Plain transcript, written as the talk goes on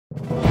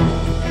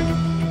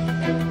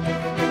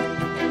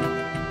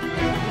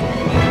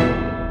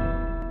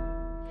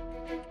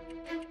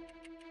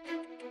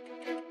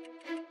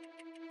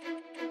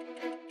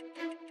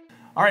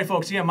All right,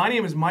 folks. Yeah, my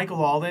name is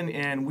Michael Alden,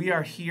 and we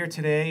are here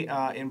today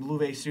in Blue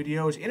Vase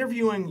Studios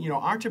interviewing,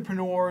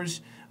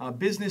 entrepreneurs,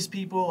 business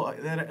people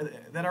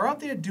that are out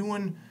there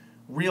doing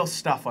real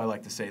stuff. I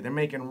like to say they're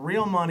making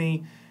real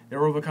money,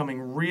 they're overcoming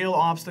real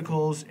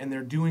obstacles, and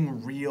they're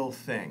doing real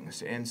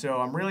things. And so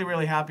I'm really,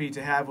 really happy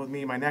to have with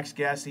me my next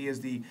guest. He is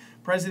the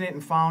president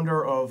and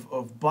founder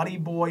of Buddy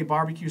Boy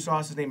BBQ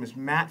sauce. His name is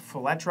Matt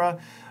Faletra.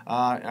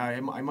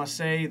 I must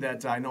say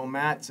that I know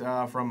Matt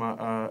from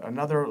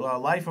another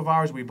life of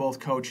ours. We both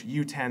coach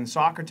U10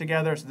 soccer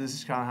together, so this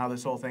is kind of how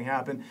this whole thing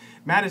happened.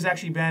 Matt has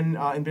actually been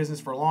in business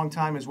for a long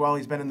time as well.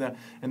 He's been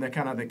in the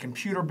kind of the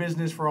computer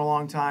business for a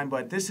long time,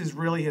 but this is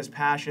really his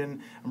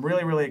passion. I'm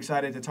really, really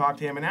excited to talk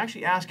to him and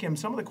actually ask him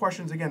some of the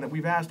questions again that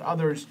we've asked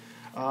others.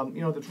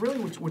 That's really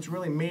what's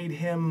really made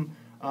him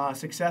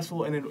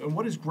successful and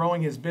what is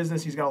growing his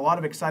business. He's got a lot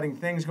of exciting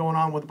things going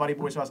on with Buddy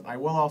Boy sauce. I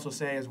will also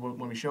say, as when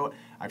we show it,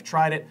 I've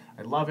tried it.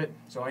 I love it,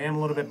 so I am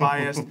a little bit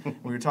biased.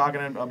 We were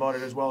talking about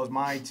it as well as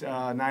my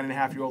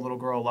 9.5-year-old little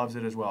girl loves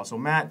it as well. So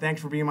Matt, thanks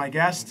for being my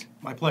guest.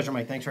 My pleasure,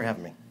 Mike. Thanks for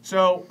having me.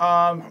 So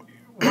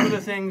one of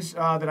the things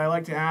that I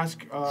like to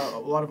ask a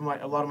lot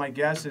of my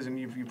guests is,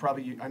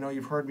 and I know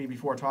you've heard me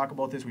before talk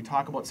about this. We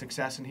talk about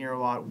success in here a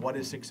lot. What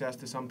is success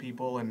to some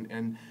people?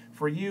 And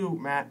for you,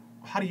 Matt,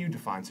 how do you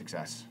define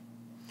success?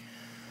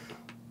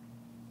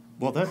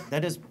 Well,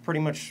 that is pretty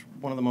much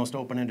one of the most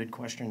open-ended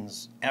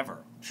questions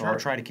ever. So Sure. I'll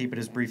try to keep it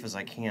as brief as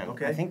I can.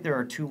 Okay. I think there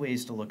are two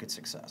ways to look at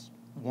success.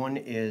 One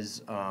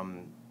is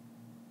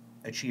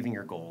achieving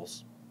your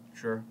goals.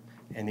 Sure.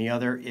 And the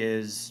other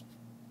is,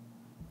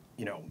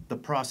 the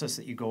process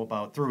that you go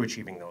about through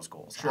achieving those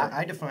goals. Sure.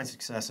 I define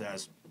success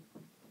as,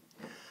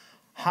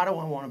 how do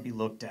I want to be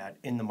looked at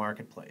in the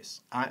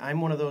marketplace?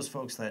 I'm one of those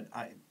folks that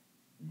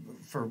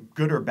for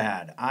good or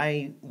bad,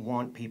 I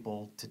want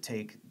people to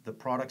take the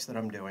products that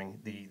I'm doing,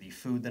 the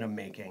food that I'm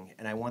making,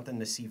 and I want them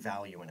to see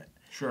value in it.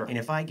 Sure. And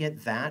if I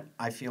get that,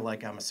 I feel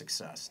like I'm a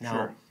success. Now,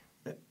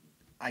 Sure.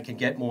 I can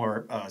get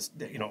more,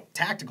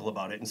 tactical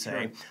about it and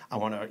say, Sure. I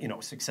want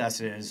to,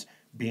 success is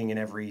being in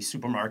every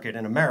supermarket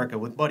in America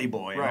with Buddy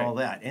Boy and Right. all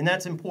that. And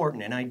that's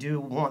important, and I do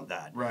want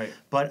that. Right.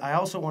 But I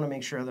also want to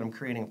make sure that I'm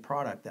creating a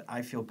product that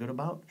I feel good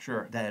about.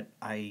 Sure. That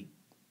I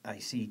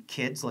see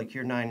kids like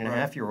your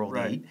 9.5-year-old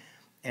Right. eat.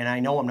 And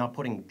I know I'm not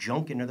putting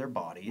junk into their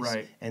bodies,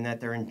 Right. and that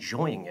they're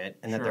enjoying it,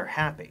 and that Sure. they're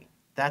happy.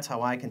 That's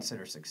how I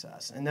consider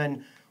success. And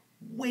then,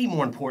 way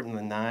more important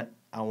than that,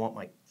 I want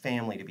my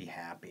family to be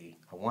happy.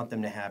 I want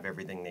them to have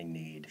everything they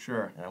need.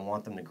 Sure. And I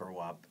want them to grow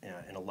up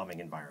in a loving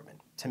environment.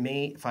 To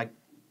me, if I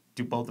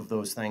do both of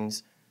those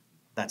things,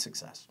 that's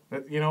success.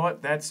 But you know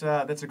what? That's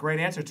a great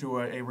answer to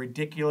a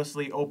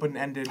ridiculously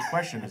open-ended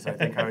question. Is I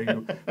think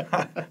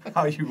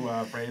how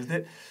you phrased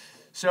it.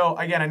 So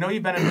again, I know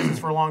you've been in business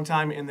for a long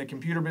time in the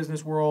computer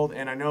business world,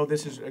 and I know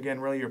this is again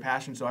really your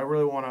passion. So I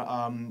really want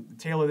to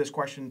tailor this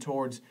question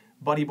towards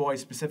Buddy Boy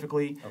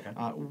specifically. Okay.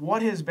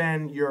 What has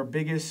been your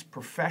biggest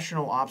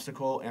professional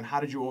obstacle, and how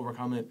did you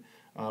overcome it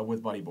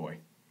with Buddy Boy?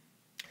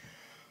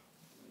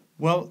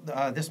 Well,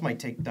 this might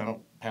take down a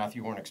path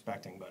you weren't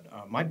expecting,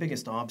 but my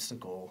biggest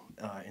obstacle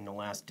in the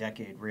last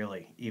decade,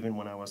 really, even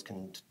when I was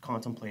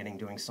contemplating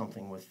doing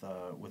something with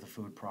a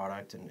food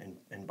product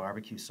and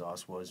barbecue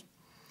sauce, was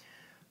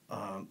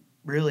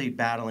really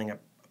battling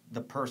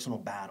the personal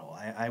battle.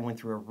 I went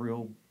through a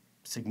real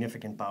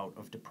significant bout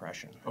of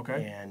depression.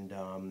 Okay. And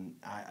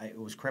it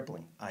was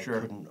crippling.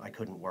 Sure. I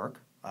couldn't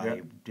work.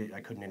 Yep.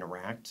 I couldn't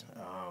interact.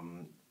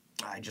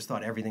 I just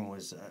thought everything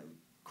was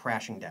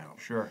crashing down.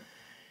 Sure.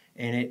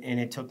 And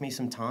it took me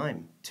some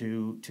time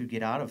to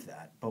get out of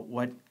that. But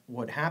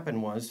what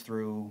happened was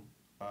through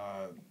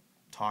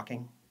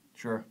talking,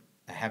 Sure.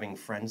 having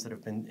friends that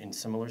have been in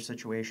similar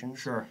situations,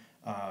 Sure.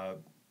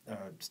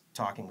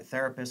 Talking with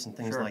therapists and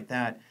things Sure. like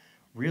that,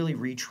 really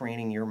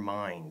retraining your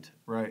mind,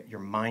 Right.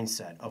 your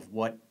mindset of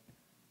what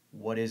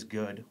is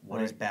good,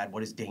 what is Right. bad,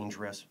 what is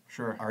dangerous,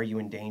 Sure. are you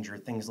in danger,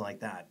 things like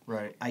that.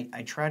 Right.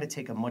 I try to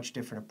take a much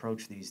different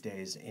approach these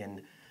days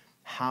in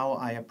how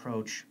I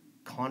approach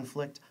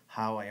conflict,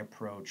 how I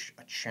approach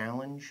a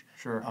challenge,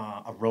 Sure.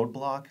 a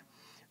roadblock.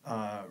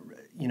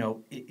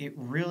 It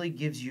really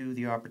gives you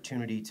the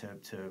opportunity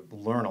to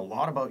learn a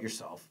lot about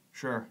yourself.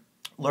 Sure.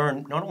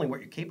 Learn not only what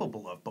you're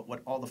capable of, but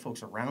what all the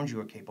folks around you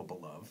are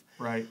capable of.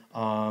 Right.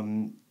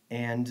 I'm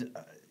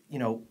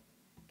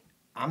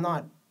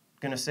not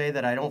going to say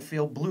that I don't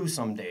feel blue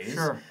some days.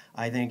 Sure.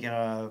 I think,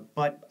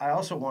 but I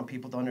also want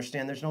people to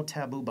understand there's no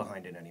taboo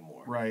behind it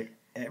anymore. Right.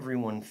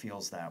 Everyone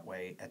feels that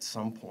way at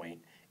some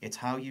point. It's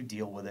how you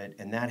deal with it,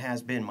 and that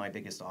has been my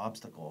biggest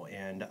obstacle.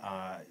 And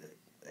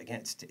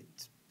again,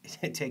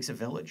 it takes a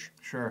village.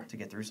 Sure. To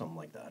get through something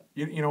like that.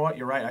 You know what?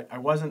 You're right. I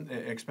wasn't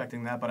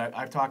expecting that, but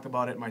I've talked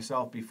about it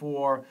myself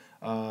before.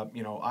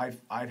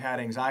 I've had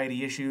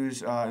anxiety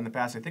issues in the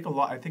past. I think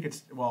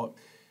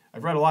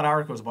I've read a lot of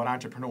articles about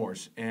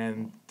entrepreneurs,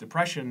 and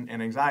depression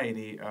and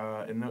anxiety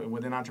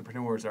within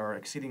entrepreneurs are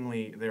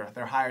exceedingly,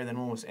 they're higher than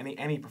almost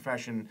any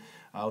profession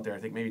out there. I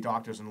think maybe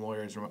doctors and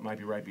lawyers might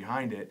be right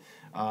behind it.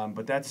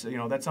 But that's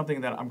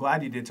something that I'm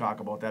glad you did talk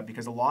about that,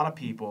 because a lot of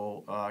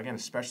people, again,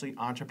 especially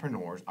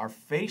entrepreneurs, are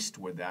faced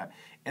with that,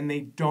 and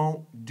they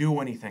don't do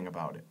anything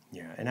about it.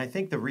 Yeah, and I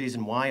think the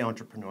reason why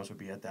entrepreneurs would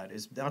be at that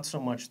is not so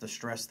much the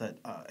stress that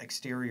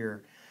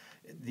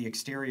the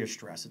exterior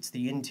stress, it's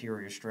the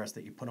interior stress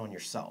that you put on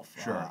yourself.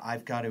 Sure.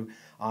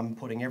 I'm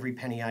putting every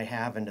penny I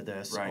have into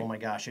this. Right. Oh my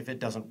gosh, if it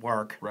doesn't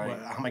work, right.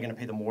 how am I going to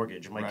pay the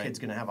mortgage? My right. kid's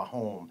going to have a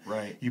home.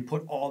 Right. You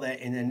put all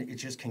that, and then it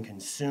just can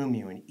consume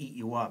you and eat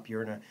you up.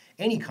 You're in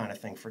any kind of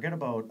thing. Forget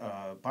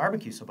about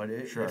barbecue.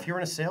 But sure. if you're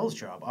in a sales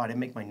job, I didn't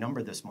make my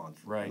number this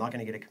month. Right. I'm not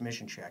going to get a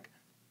commission check.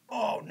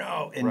 Oh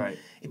no. Right.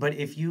 But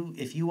if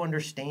you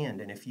understand,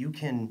 and if you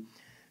can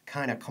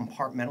kind of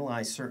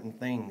compartmentalize certain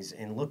things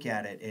and look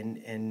at it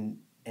and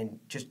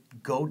just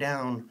go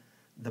down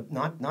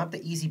not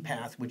the easy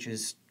path, which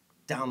is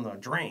down the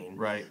drain,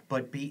 right?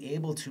 But be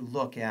able to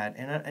look at,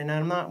 and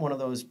I'm not one of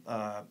those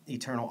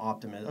eternal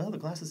optimists. Oh, the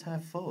glass is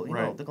half full. You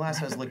know, the glass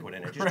has liquid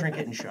in it. Just drink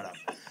it and shut up.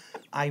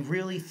 I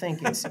really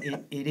think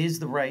it is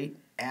the right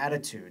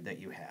attitude that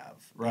you have,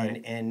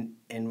 right? And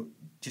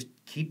just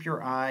keep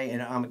your eye.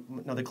 And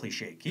another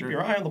cliche: keep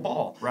your eye on the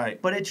ball,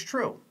 right? But it's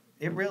true.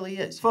 It really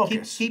is.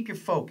 Focus. Keep your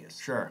focus.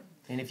 Sure.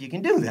 And if you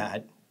can do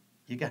that,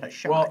 you got a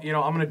shot.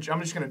 Well, I'm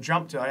just gonna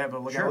jump to. I have a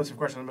list of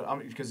questions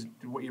because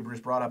what you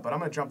just brought up. But I'm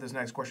gonna jump to this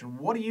next question.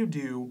 What do you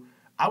do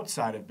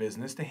outside of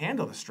business to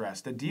handle the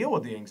stress, to deal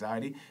with the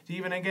anxiety, to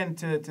even again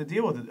to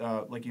deal with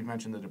like you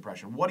mentioned, the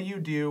depression? What do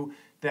you do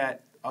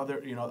that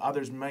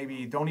others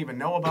maybe don't even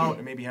know about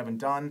and maybe haven't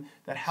done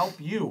that help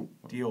you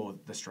deal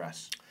with the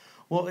stress?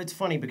 Well, it's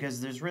funny because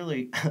there's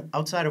really,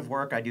 outside of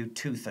work, I do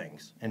two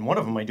things. And one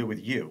of them I do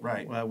with you.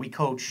 Right. We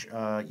coach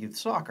youth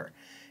soccer.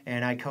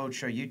 And I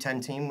coach a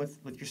U10 team with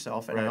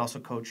yourself, and I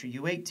also coach a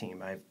U8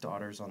 team. I have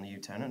daughters on the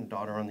U10 and a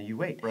daughter on the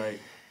U8. Right.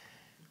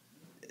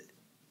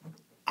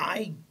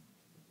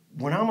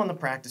 When I'm on the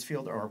practice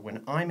field or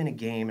when I'm in a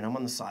game and I'm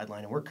on the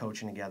sideline and we're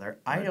coaching together,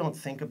 I don't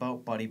think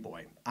about Buddy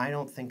Boy. I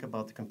don't think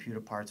about the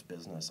computer parts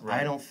business. Right.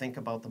 I don't think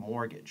about the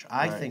mortgage.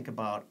 I think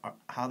about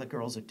how the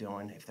girls are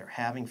doing, if they're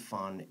having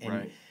fun.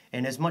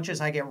 And as much as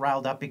I get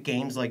riled up at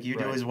games like you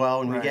do as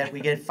well, and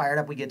we get fired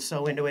up, we get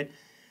so into it,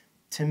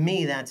 to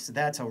me,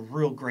 that's a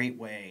real great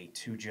way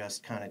to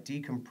just kind of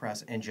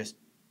decompress and just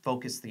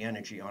focus the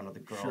energy onto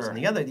the girls. Sure. And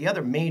the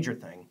other major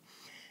thing,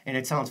 and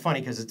it sounds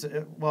funny because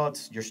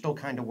you're still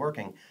kind of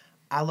working.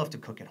 I love to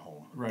cook at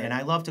home, and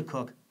I love to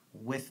cook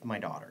with my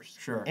daughters,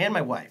 and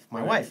my wife.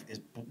 My wife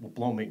will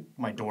blow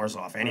my doors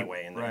off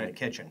anyway in the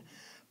kitchen,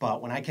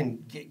 but when I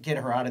can get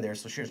her out of there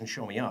so she doesn't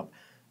show me up.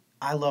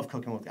 I love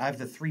cooking I have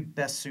the 3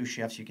 best sous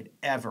chefs you could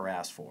ever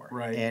ask for,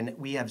 and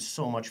we have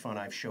so much fun.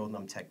 I've shown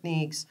them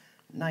techniques,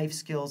 knife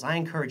skills. I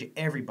encourage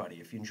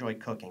everybody, if you enjoy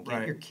cooking,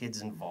 get your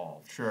kids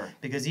involved. Sure.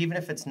 Because even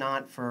if it's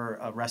not for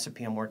a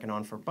recipe I'm working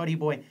on for Buddy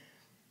Boy,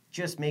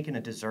 just making a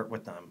dessert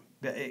with them,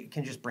 it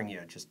can just bring you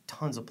just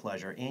tons of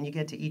pleasure, and you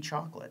get to eat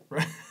chocolate.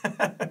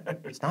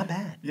 It's not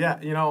bad. Yeah,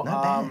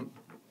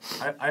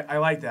 I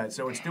like that.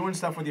 So it's doing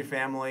stuff with your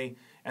family,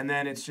 and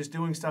then it's just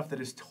doing stuff that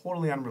is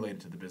totally unrelated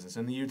to the business.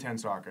 And the U10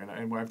 soccer, and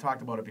I've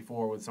talked about it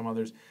before with some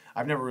others.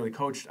 I've never really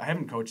coached. I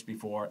haven't coached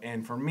before,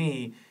 and for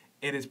me,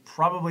 it is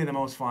probably the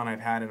most fun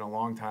I've had in a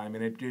long time.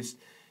 And it just,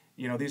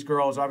 these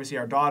girls, obviously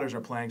our daughters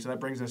are playing, so that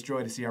brings us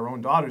joy to see our own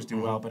daughters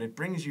do well. But it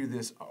brings you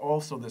this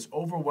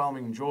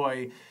overwhelming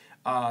joy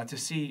to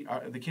see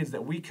the kids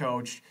that we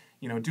coach,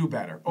 do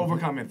better,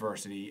 overcome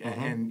adversity.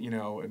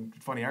 And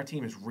funny, our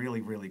team is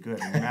really, really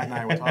good. And Matt and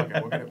I were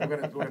talking. We're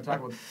gonna talk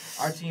about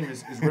our team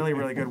is really,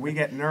 really good. We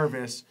get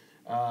nervous.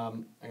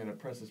 I'm gonna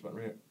press this button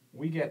right here.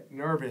 We get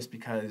nervous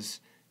because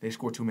they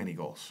score too many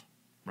goals.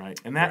 Right,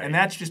 and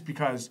that's just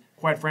because,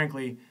 quite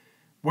frankly,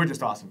 we're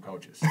just awesome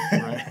coaches,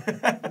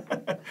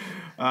 right?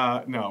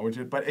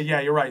 But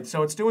you're right.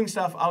 So it's doing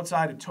stuff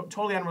outside,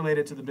 totally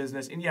unrelated to the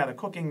business, and the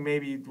cooking may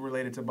be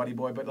related to Buddy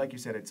Boy, but like you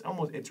said,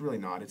 it's really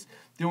not. It's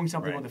doing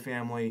something with the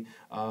family,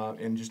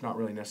 and just not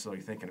really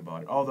necessarily thinking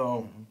about it.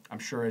 Although I'm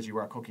sure as you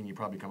are cooking, you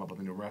probably come up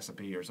with a new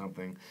recipe or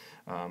something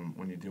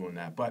when you're doing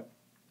that, but.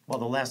 Well,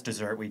 the last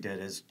dessert we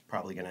did is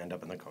probably going to end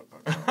up in the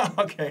cookbook.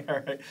 Okay, all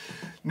right.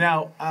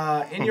 Now,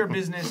 in your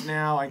business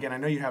now, again, I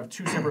know you have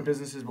 2 separate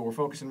businesses, but we're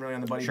focusing really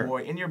on the Buddy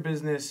Boy. In your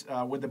business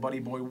with the Buddy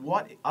Boy,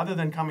 what, other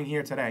than coming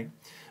here today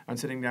and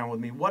sitting down with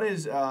me, what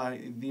is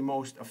the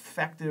most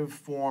effective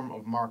form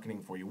of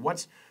marketing for you?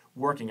 What's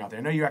working out there?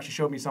 I know you actually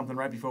showed me something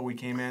right before we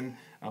came in,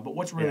 but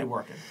what's really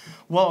working?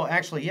 Well,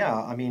 actually,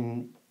 I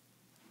mean,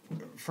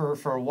 for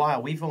a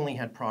while, we've only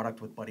had product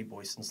with Buddy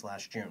Boy since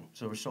last June.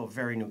 So we're still a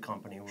very new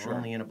company. We're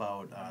only in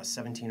about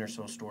 17 or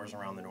so stores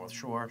around the North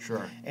Shore.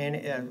 Sure. And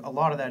a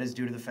lot of that is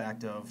due to the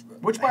fact of...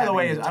 Which, by the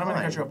way, is, I don't mean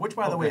to cut you off, which,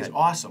 by the way, is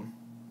awesome.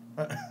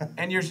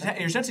 And you're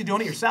essentially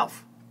doing it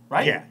yourself,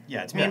 right?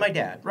 Yeah, it's me and my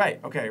dad. Right,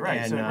 okay, right.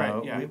 And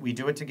so, we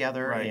do it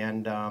together,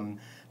 and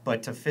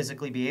but to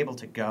physically be able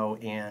to go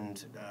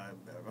and...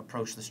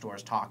 approach the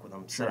stores, talk with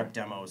them, Sure. set up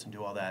demos, and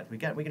do all that. We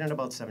get into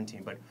about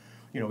 17, but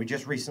we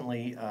just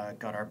recently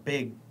got our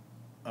big.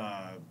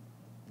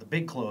 The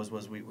big close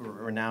was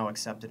we're now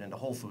accepted into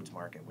Whole Foods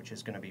Market, which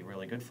is going to be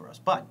really good for us.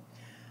 But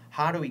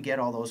how do we get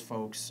all those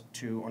folks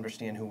to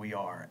understand who we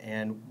are?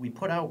 And we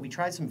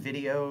tried some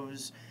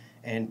videos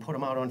and put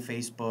them out on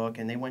Facebook,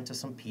 and they went to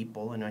some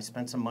people, and I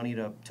spent some money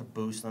to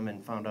boost them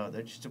and found out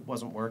that it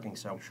wasn't working.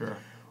 So Sure.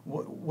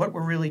 What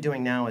we're really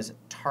doing now is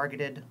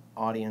targeted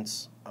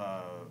audience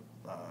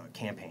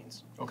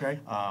campaigns. Okay.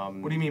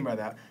 What do you mean by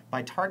that?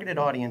 By targeted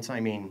audience, I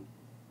mean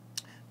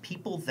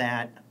people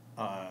that,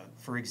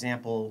 for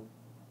example,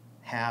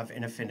 have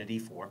an affinity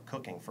for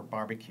cooking, for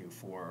barbecue,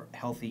 for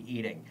healthy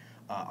eating.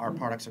 Our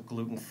products are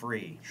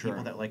gluten-free, Sure.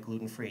 people that like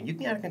gluten-free. And you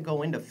can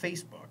go into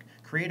Facebook,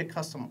 create a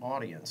custom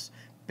audience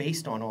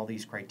based on all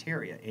these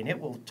criteria, and it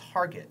will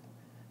target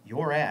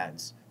your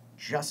ads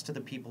just to the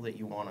people that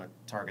you want to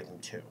target them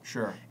to.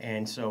 Sure.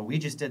 And so we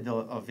just did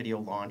a video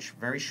launch,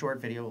 very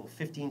short video,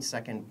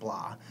 15-second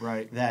blah,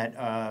 Right.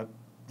 that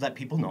let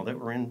people know that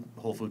we're in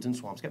Whole Foods in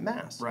Swampscott,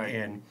 Mass. Right.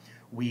 And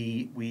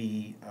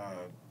we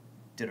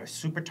did a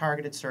super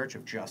targeted search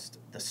of just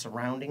the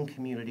surrounding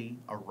community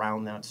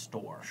around that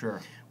store.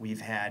 Sure. We've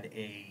had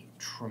a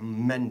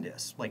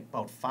tremendous, like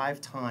about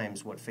 5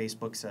 times what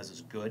Facebook says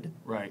is good.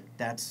 Right.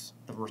 That's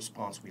the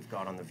response we've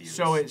got on the views.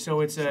 So it's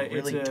a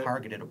really it's a,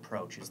 targeted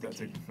approach is the that's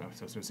key. I was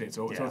going to say.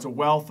 So Yeah. it's a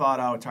well thought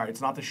out target.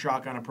 It's not the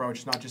shotgun approach.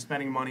 It's not just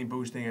spending money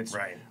boosting. It's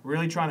Right.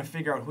 really trying to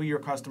figure out who your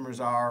customers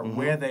are,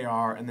 where they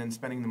are, and then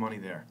spending the money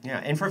there. Yeah,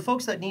 and for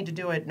folks that need to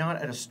do it not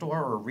at a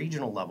store or a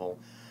regional level,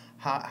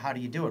 how do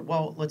you do it?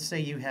 Well, let's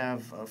say you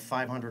have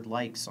 500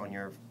 likes on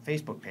your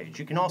Facebook page.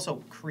 You can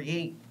also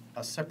create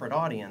a separate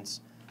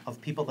audience of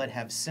people that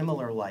have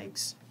similar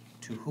likes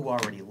to who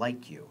already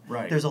like you.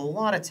 Right. There's a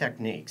lot of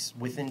techniques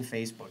within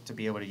Facebook to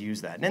be able to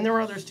use that. And then there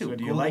are others too. So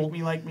do you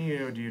like me,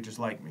 or do you just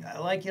like me? I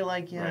like you,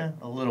 Right.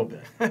 a little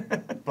bit.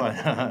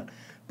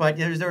 But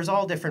there's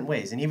all different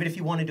ways. And even if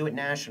you want to do it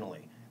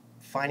nationally,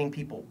 finding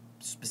people,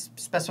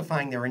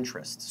 specifying their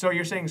interests. So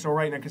you're saying,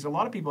 right now, because a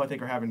lot of people I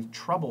think are having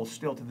trouble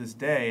still to this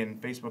day,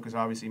 and Facebook is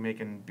obviously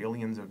making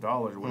billions of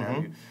dollars, what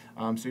have you.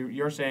 So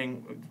you're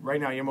saying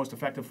right now your most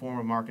effective form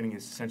of marketing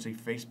is essentially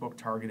Facebook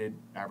targeted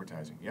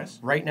advertising, yes?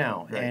 Right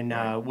now, Right, and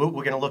right. we're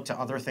going to look to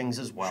other things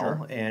as well.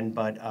 Sure.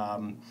 But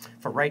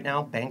for right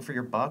now, bang for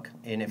your buck.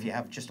 And if you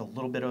have just a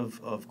little bit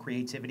of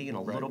creativity and a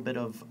Right. little bit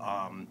of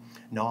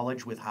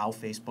knowledge with how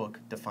Facebook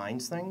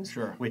defines things,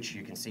 Sure. which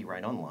you can see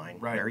right online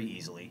Right. very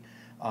easily.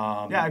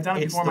 Yeah, I've done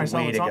it it's before the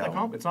myself. way It's to not,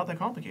 go. it's not that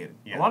complicated.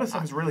 Yeah. A lot of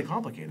stuff is really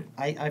complicated.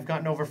 I've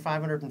gotten over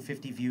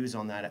 550 views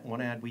on that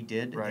one ad we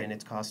did, Right. and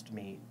it's cost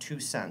me 2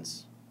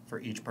 cents for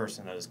each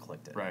person that has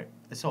clicked it. Right.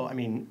 So, I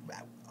mean,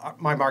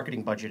 my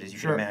marketing budget, as you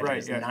Sure, can imagine, right,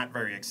 is yeah. not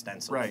very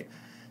extensive. Right.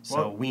 So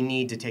Well- we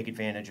need to take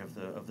advantage of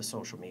the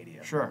social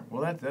media. Sure.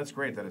 Well, that's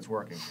great that it's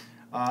working.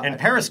 And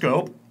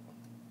Periscope.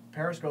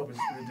 Periscope is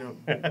doing.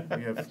 I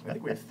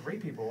think we have 3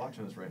 people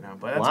watching this right now.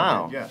 But that's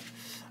Wow. okay,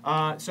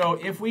 yeah. So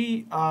if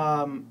we,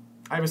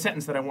 I have a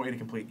sentence that I want you to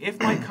complete. If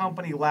my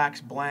company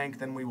lacks blank,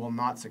 then we will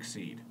not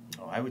succeed.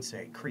 Oh, I would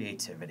say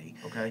creativity.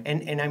 Okay.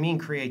 And I mean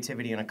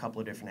creativity in a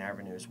couple of different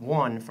avenues.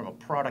 One, from a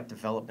product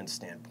development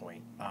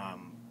standpoint,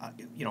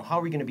 how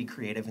are we going to be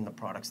creative in the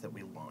products that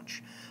we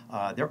launch?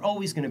 They're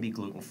always going to be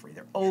gluten-free.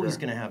 They're always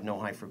Sure. going to have no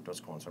high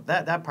fructose corn syrup.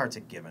 That part's a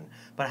given.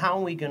 But how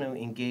are we going to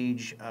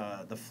engage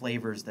the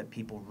flavors that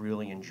people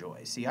really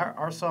enjoy? See,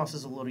 our sauce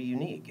is a little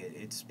unique.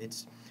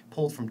 It's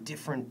pulled from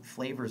different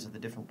flavors of the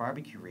different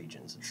barbecue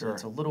regions. Sure.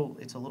 It's a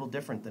little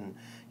different than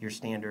your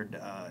standard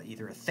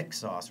either a thick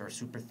sauce or a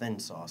super thin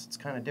sauce. It's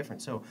kind of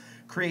different. So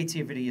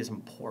creativity is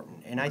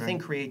important. And I Okay.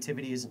 think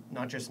creativity is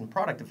not just in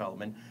product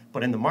development,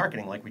 but in the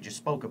marketing like we just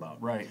spoke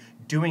about. Right.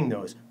 Doing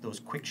those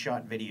quick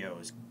shot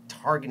videos,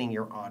 targeting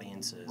your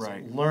audiences,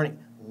 Right. learning,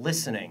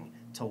 listening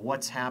to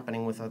what's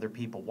happening with other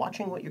people,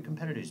 watching what your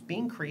competitors,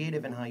 being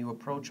creative in how you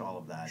approach all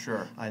of that,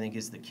 Sure. I think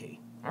is the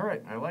key. All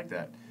right. I like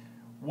that.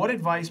 What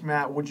advice,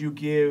 Matt, would you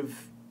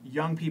give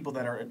young people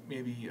that are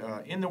maybe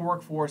in the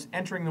workforce,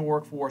 entering the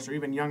workforce, or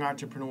even young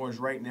entrepreneurs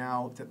right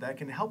now that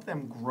can help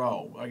them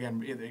grow?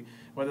 Again,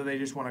 whether they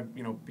just want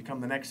to become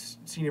the next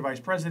senior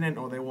vice president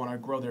or they want to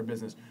grow their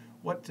business.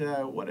 What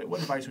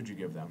advice would you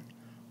give them?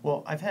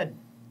 Well, I've had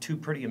 2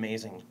 pretty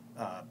amazing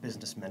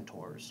business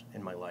mentors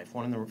in my life.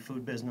 One in the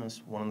food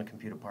business, one in the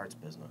computer parts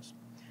business.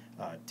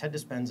 Ted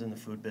Dispenza in the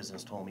food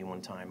business told me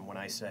one time when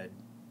I said,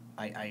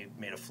 I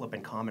made a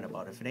flippant comment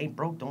about if it ain't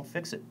broke, don't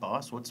fix it,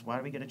 boss. Why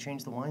do we got to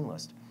change the wine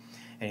list?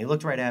 And he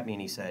looked right at me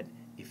and he said,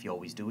 if you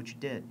always do what you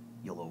did,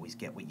 you'll always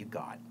get what you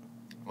got.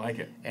 Like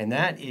it. And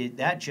that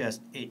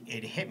just hit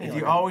me. If like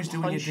you a always do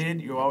what you punch.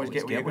 did, you always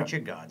get what you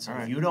got. got. So All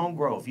if right. you don't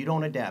grow, if you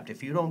don't adapt,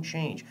 if you don't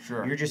change,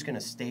 Sure. you're just going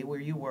to stay where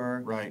you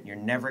were. Right. You're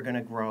never going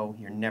to grow.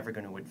 You're never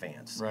going to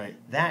advance. Right.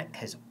 That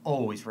has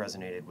always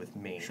resonated with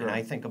me. Sure. And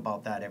I think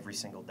about that every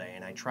single day.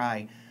 And I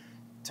try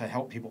to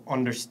help people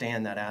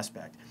understand that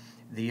aspect.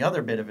 the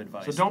other bit of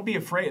advice. So don't be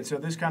afraid. So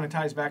this kind of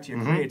ties back to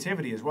your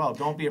creativity as well.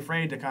 Don't be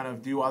afraid to kind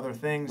of do other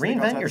things.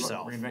 Reinvent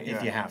yourself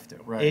if you have to.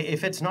 Right.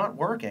 If it's not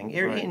working,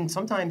 and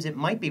sometimes it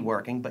might be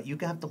working, but you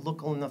have to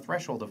look on the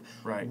threshold of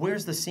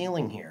where's the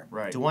ceiling here?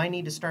 Right. Do I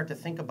need to start to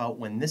think about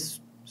when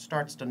this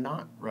starts to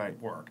not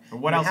work?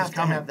 And what else is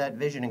coming? You have to have that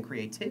vision and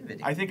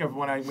creativity. I think of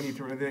I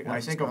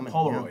think of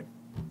Polaroid.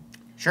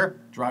 Sure.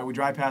 We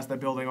drive past that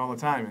building all the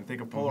time and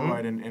think of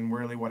Polaroid and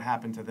really what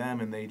happened to them,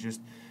 and they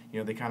just,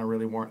 they kind of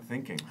really weren't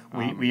thinking.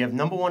 We have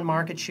 #1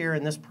 market share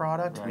in this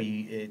product.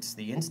 It's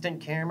the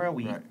instant camera.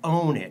 We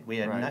own it. We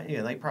had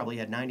they probably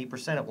had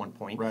 90% at one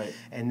point. Right.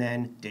 And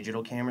then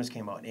digital cameras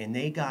came out, and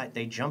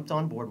they jumped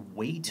on board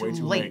way too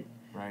late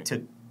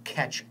to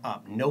catch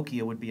up.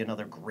 Nokia would be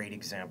another great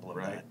example of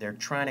that. They're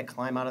trying to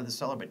climb out of the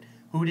cellar, but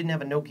who didn't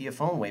have a Nokia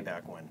phone way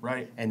back when?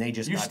 Right. And they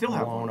just got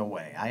blown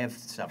away. I have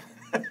several.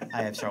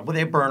 Well, they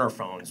have burner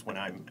phones when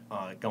I'm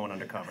going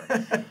undercover.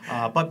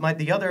 But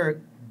the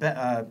other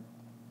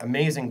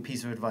amazing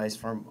piece of advice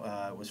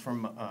was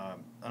from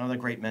another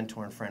great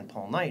mentor and friend,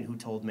 Paul Knight, who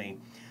told me,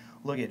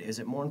 look, is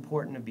it more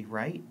important to be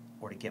right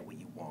or to get what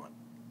you want?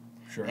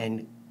 Sure.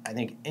 And I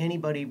think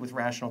anybody with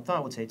rational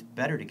thought would say it's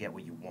better to get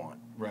what you want.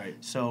 Right.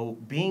 So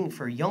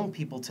for young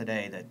people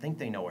today that think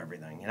they know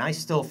everything, and I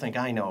still think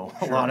I know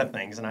a lot of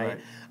things, and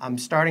I'm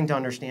starting to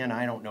understand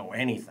I don't know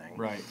anything.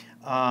 Right.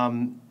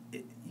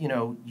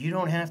 You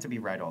don't have to be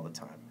right all the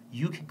time.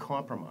 You can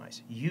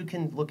compromise. You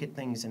can look at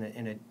things in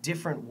a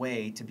different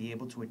way to be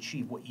able to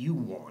achieve what you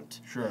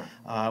want. Sure.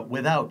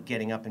 Without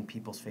getting up in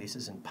people's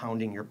faces and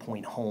pounding your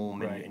point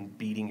home and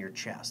beating your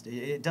chest.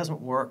 It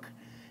doesn't work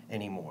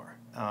anymore.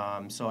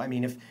 So I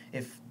mean, if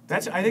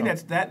I think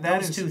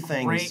that is two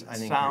things, great I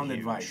think, sound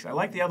advice. I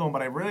like the other one,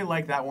 but I really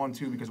like that one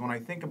too, because when I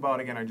think about,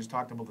 again, I just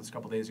talked about this a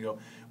couple days ago,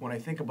 when I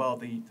think about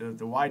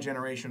the Y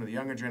generation or the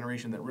younger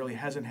generation that really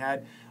hasn't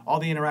had all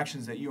the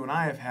interactions that you and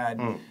I have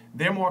had,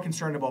 they're more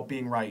concerned about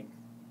being right.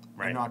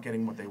 And not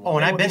getting what they want. Oh,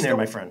 and I've been there,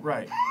 my friend.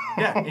 Right.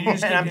 Yeah.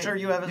 And, and I'm sure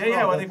you have as well.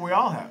 Yeah, I think we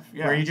all have.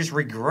 Yeah. Where you just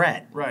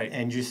regret. Right.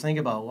 And just think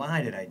about,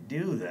 why did I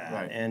do that?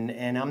 Right.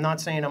 And I'm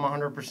not saying I'm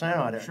 100%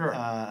 on it. Sure.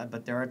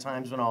 But there are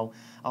times when I'll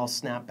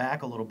snap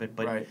back a little bit.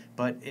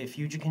 But if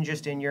you can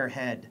just in your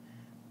head,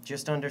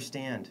 just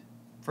understand,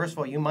 first of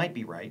all, you might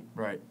be right.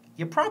 Right.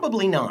 You're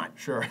probably not.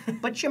 Sure.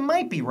 But you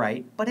might be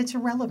right, but it's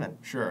irrelevant.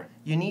 Sure.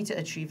 You need to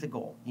achieve the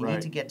goal. You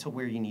need to get to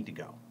where you need to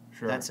go.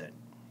 Sure. That's it.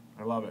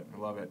 I love it. I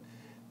love it.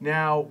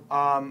 Now,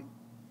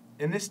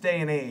 in this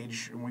day and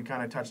age, and we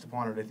kind of touched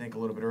upon it, I think, a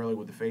little bit earlier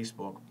with the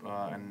Facebook,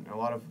 and a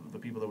lot of the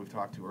people that we've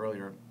talked to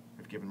earlier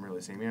have given really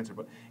the same answer.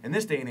 But in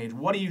this day and age,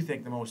 what do you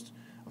think the most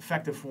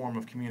effective form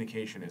of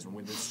communication is? And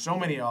there's so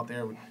many out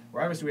there.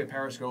 Where obviously we have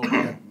Periscope, we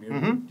have,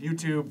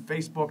 YouTube,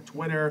 Facebook,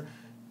 Twitter,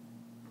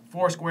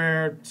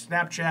 Foursquare,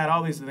 Snapchat,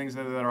 all these things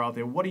that are out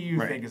there. What do you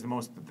think is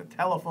the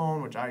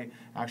telephone, which I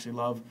actually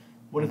love?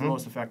 What is the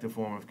most effective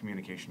form of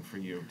communication for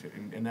you,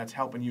 and that's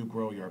helping you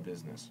grow your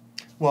business?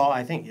 Well,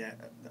 I think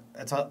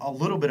that's a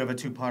little bit of a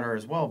two-parter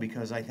as well,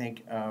 because I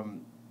think I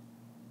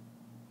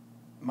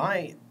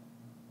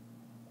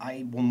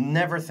will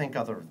never think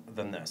other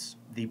than this.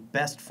 The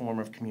best form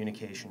of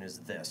communication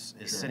is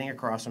sitting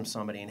across from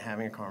somebody and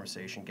having a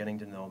conversation, getting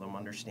to know them,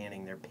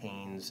 understanding their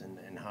pains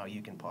and how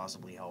you can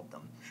possibly help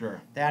them. Sure.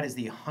 That is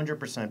the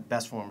 100%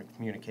 best form of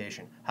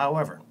communication.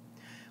 However,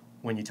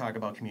 when you talk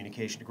about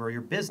communication to grow your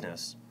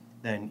business,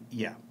 then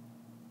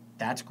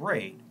that's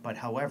great. But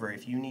however,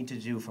 if you need to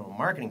do from a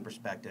marketing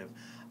perspective,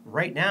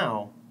 right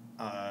now,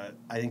 I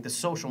think the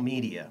social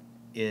media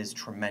is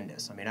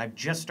tremendous. I mean, I've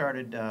just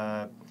started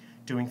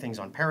doing things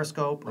on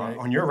Periscope,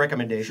 on your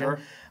recommendation.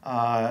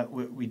 Sure.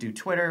 We do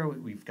Twitter.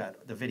 We've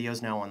got the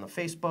videos now on the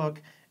Facebook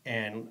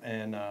and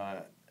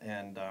YouTube.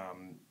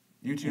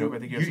 I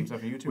think you have some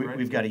stuff on YouTube, right?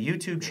 We've got a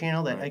YouTube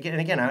channel that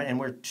and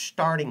we're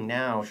starting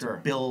now to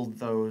build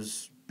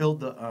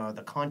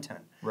the content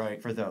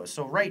for those.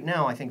 So right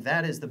now, I think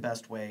that is the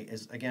best way,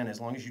 as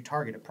long as you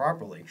target it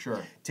properly,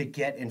 to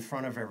get in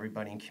front of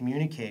everybody and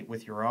communicate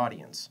with your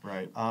audience.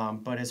 Right.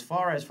 But as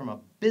far as from a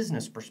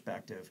business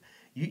perspective,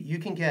 you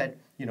can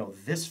get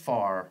this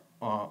far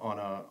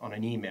on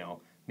an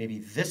email, maybe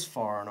this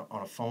far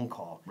on a phone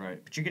call,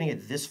 but you're going to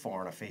get this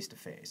far on a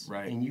face-to-face.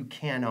 Right. And you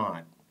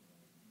cannot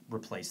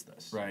replace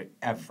this. Right.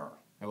 Ever.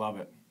 I love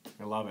it.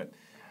 I love it.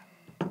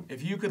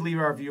 If you could leave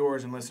our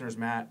viewers and listeners,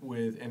 Matt,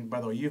 and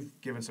by the way, you've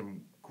given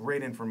some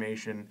great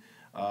information.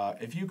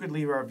 If you could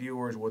leave our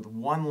viewers with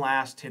one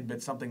last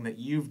tidbit, something that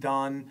you've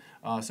done,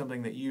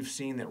 something that you've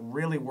seen that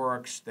really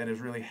works, that has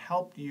really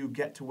helped you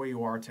get to where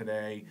you are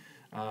today,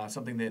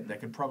 something that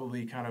could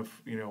probably kind of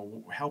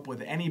help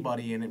with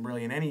anybody and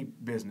really in any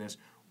business,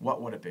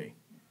 what would it be?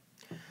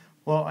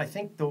 Well, I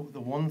think the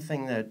one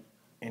thing that,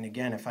 and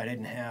again, if I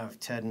didn't have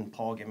Ted and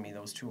Paul give me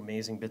those two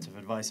amazing bits of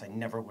advice, I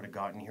never would have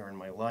gotten here in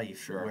my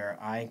life. Sure. Where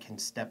I can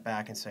step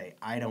back and say,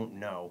 I don't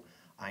know,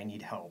 I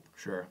need help.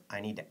 Sure. I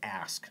need to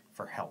ask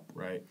for help.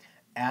 Right.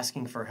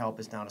 Asking for help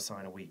is not a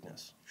sign of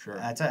weakness. Sure.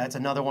 That's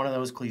another one of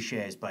those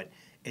cliches, but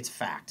it's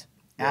fact.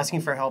 Yeah.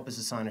 Asking for help is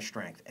a sign of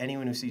strength.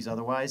 Anyone who sees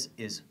otherwise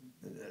is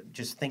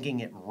just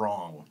thinking it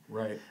wrong.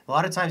 Right. A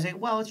lot of times,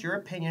 well, it's your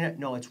opinion.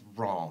 No, it's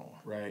wrong.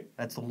 Right.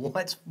 That's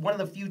one of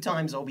the few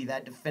times I'll be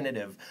that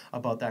definitive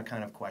about that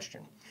kind of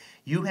question.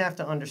 You have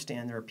to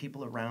understand there are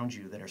people around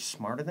you that are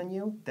smarter than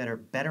you, that are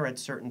better at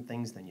certain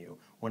things than you.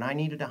 When I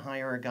needed to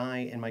hire a guy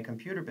in my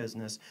computer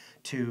business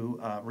to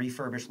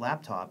refurbish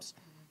laptops,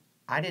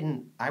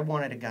 I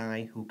wanted a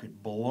guy who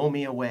could blow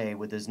me away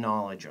with his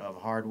knowledge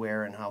of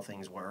hardware and how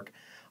things work.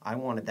 I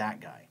wanted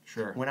that guy.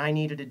 Sure. When I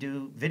needed to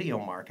do video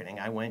marketing,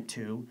 I went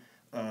to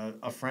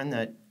a friend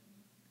that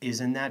is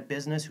in that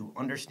business who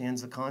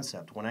understands the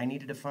concept. When I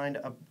needed to find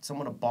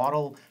someone to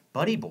bottle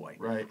Buddy Boy,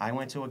 right. I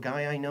went to a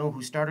guy I know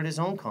who started his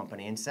own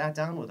company and sat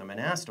down with him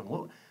and asked him,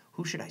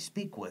 who should I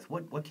speak with?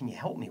 What can you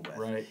help me with?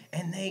 Right.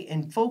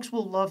 And folks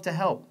will love to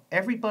help.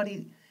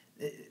 Everybody,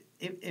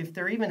 if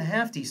they're even a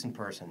half-decent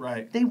person,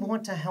 right. they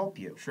want to help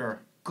you.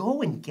 Sure.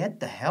 Go and get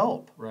the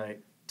help. Right.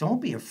 Don't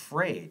be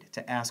afraid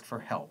to ask for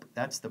help.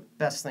 That's the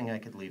best thing I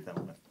could leave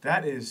them with.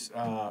 That is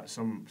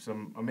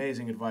some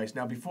amazing advice.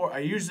 Now, before I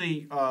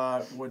usually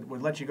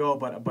would let you go,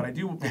 but I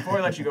do before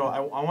I let you go,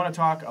 I want to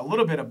talk a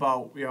little bit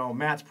about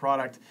Matt's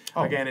product.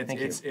 Again,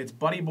 it's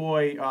Buddy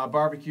Boy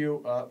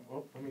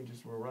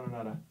BBQ. We're running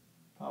out of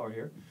power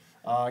here.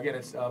 Again,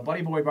 it's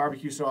Buddy Boy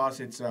BBQ sauce.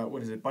 It's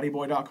what is it?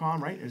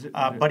 BuddyBoy.com, right? Is it?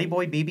 Buddy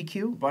Boy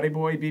BBQ.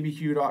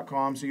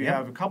 BuddyBoyBBQ.com. So you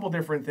have a couple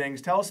different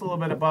things. Tell us a little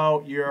bit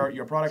about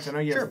your products. I know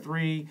you have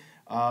 3,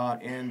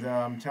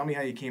 and tell me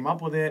how you came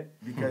up with it.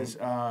 Because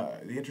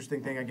the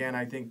interesting thing, again,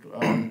 I think,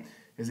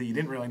 is that you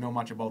didn't really know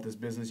much about this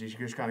business. You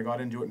just kind of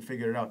got into it and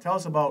figured it out. Tell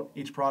us about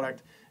each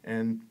product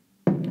and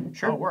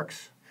how it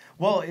works.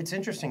 Well, it's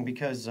interesting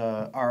because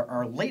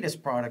our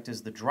latest product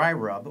is the dry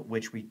rub,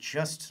 which we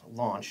just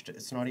launched.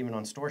 It's not even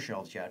on store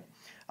shelves yet.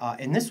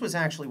 And this was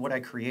actually what I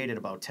created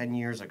about 10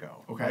 years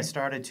ago. Okay. I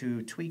started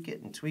to tweak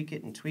it and tweak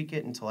it and tweak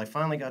it until I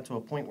finally got to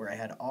a point where I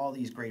had all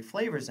these great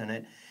flavors in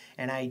it,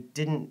 and I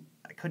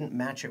couldn't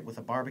match it with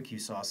a barbecue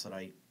sauce that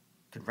I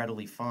could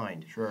readily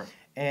find. Sure.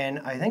 And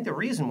I think the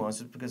reason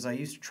was because I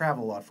used to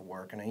travel a lot for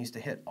work, and I used to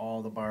hit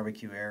all the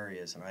barbecue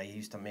areas, and I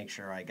used to make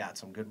sure I got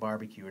some good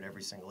barbecue at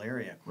every single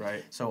area.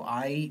 Right. So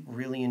I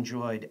really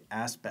enjoyed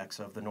aspects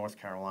of the North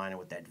Carolina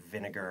with that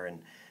vinegar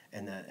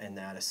and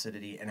that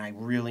acidity, and I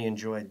really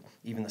enjoyed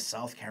even the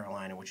South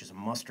Carolina, which is a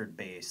mustard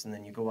base, and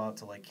then you go out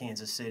to like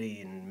Kansas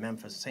City and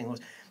Memphis, St. Louis,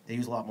 they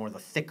use a lot more of the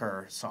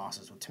thicker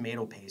sauces with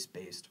tomato paste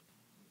based.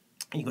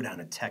 You go down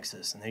to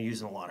Texas, and they're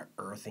using a lot of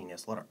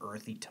earthiness, a lot of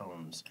earthy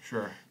tones.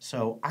 Sure.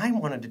 So I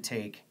wanted to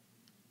take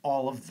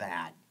all of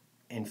that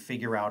and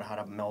figure out how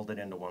to meld it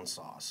into one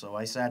sauce. So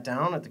I sat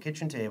down at the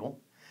kitchen table,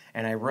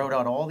 and I wrote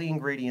out all the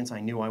ingredients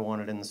I knew I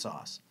wanted in the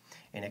sauce.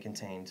 And it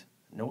contained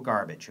no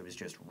garbage. It was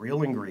just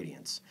real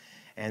ingredients.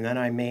 And then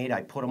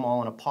I put them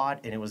all in a pot,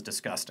 and it was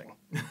disgusting.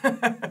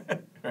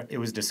 Right. It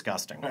was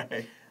disgusting.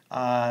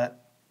 Right.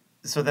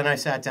 So then I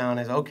sat down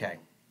and said, okay,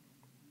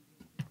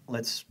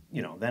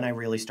 then I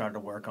really started to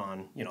work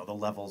on, the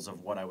levels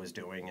of what I was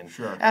doing. And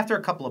sure. After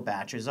a couple of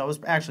batches, I was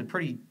actually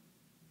pretty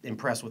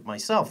impressed with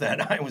myself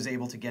that I was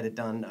able to get it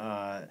done,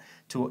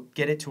 to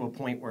get it to a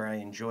point where I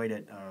enjoyed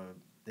it.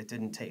 It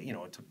didn't take,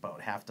 it took about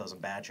half dozen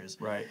batches.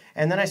 Right.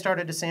 And then I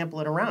started to sample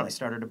it around. I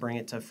started to bring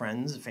it to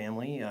friends,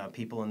 family,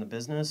 people in the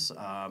business.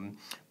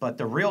 But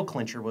the real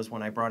clincher was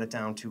when I brought it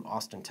down to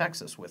Austin,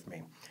 Texas with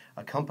me.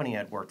 A company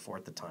I'd worked for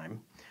at the time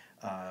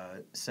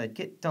said,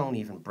 don't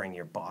even bring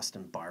your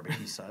Boston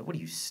barbecue sauce. What are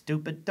you,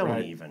 stupid?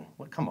 Don't even.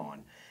 Well, come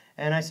on.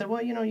 And I said,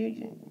 well,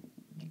 you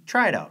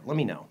try it out. Let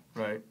me know.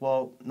 Right.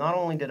 Well, not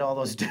only did all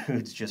those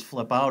dudes just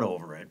flip out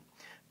over it,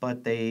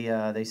 but they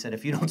said,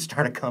 if you don't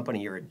start a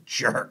company, you're a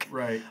jerk.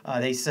 Right.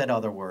 They said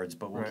other words,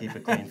 but we'll keep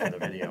it clean for the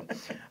video.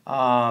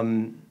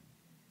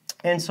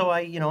 And so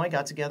I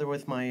got together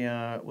with my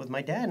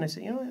dad, and I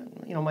said,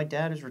 my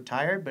dad is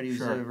retired, but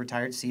he's a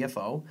retired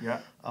CFO. Yeah.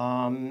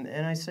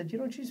 And I said,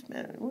 geez,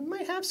 man, we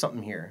might have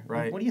something here.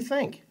 Right. What do you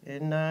think?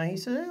 And he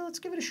said, hey, let's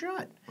give it a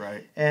shot.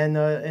 Right. And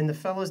the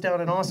fellows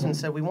down in Austin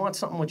said, we want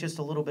something with just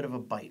a little bit of a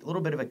bite, a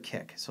little bit of a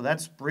kick. So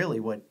that's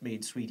really what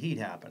made Sweet Heat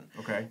happen.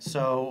 Okay.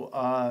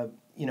 So,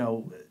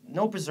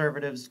 no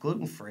preservatives,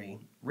 gluten-free,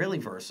 really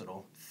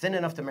versatile, thin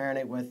enough to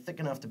marinate with, thick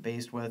enough to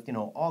baste with,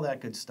 all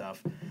that good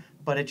stuff.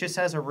 But it just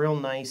has a real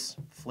nice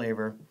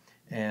flavor,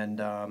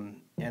 and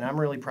I'm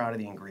really proud of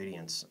the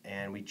ingredients.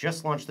 And we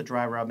just launched the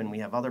dry rub, and we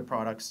have other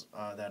products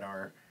that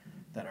are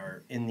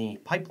in the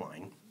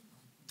pipeline.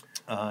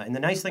 And the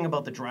nice thing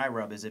about the dry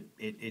rub is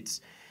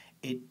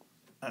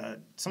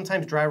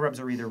sometimes dry rubs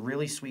are either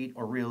really sweet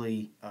or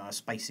really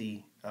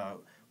spicy.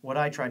 What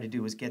I try to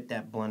do is get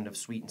that blend of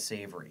sweet and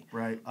savory.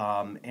 Right.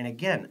 And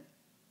again,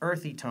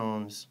 earthy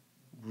tones,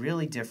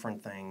 really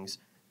different things,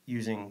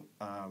 using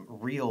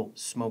real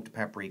smoked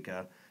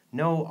paprika,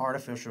 no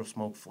artificial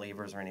smoke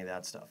flavors or any of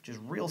that stuff, just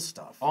real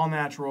stuff. All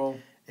natural.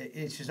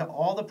 It's just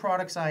all the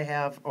products I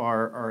have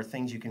are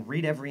things you can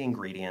read every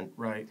ingredient.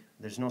 Right.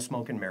 There's no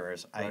smoke and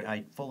mirrors. Right.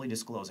 I fully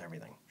disclose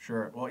everything.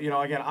 Sure. Well,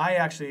 again,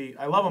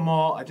 I love them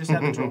all. I just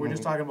had we were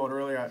just talking about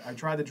earlier. I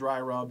tried the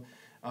dry rub.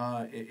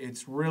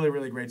 It's really,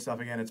 really great stuff.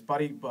 Again, it's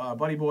Buddy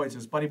Boy. It's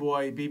just Buddy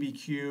Boy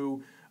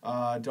BBQ.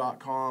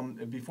 .com.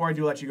 Before I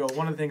do let you go,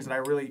 one of the things that I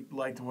really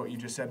liked what you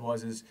just said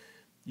is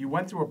you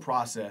went through a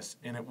process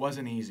and it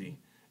wasn't easy,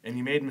 and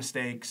you made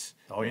mistakes,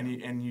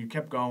 and you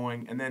kept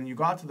going, and then you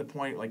got to the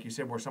point, like you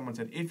said, where someone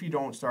said, if you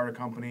don't start a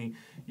company,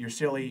 you're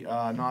silly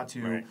not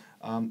to. Right.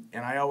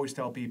 And I always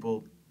tell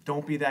people,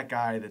 don't be that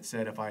guy that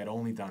said, if I had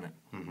only done it.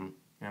 Mm-hmm.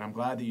 And I'm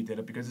glad that you did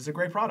it because it's a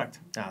great product.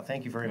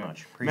 Thank you very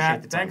much. Appreciate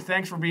Matt, the time.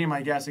 thanks for being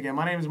my guest again.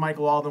 My name is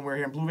Michael Alden. We're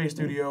here in Blue Vase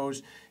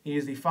Studios. He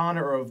is the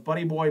founder of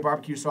Buddy Boy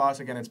BBQ Sauce.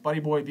 Again, it's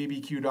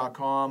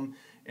buddyboybbq.com.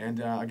 And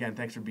again,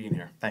 thanks for being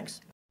here. Thanks.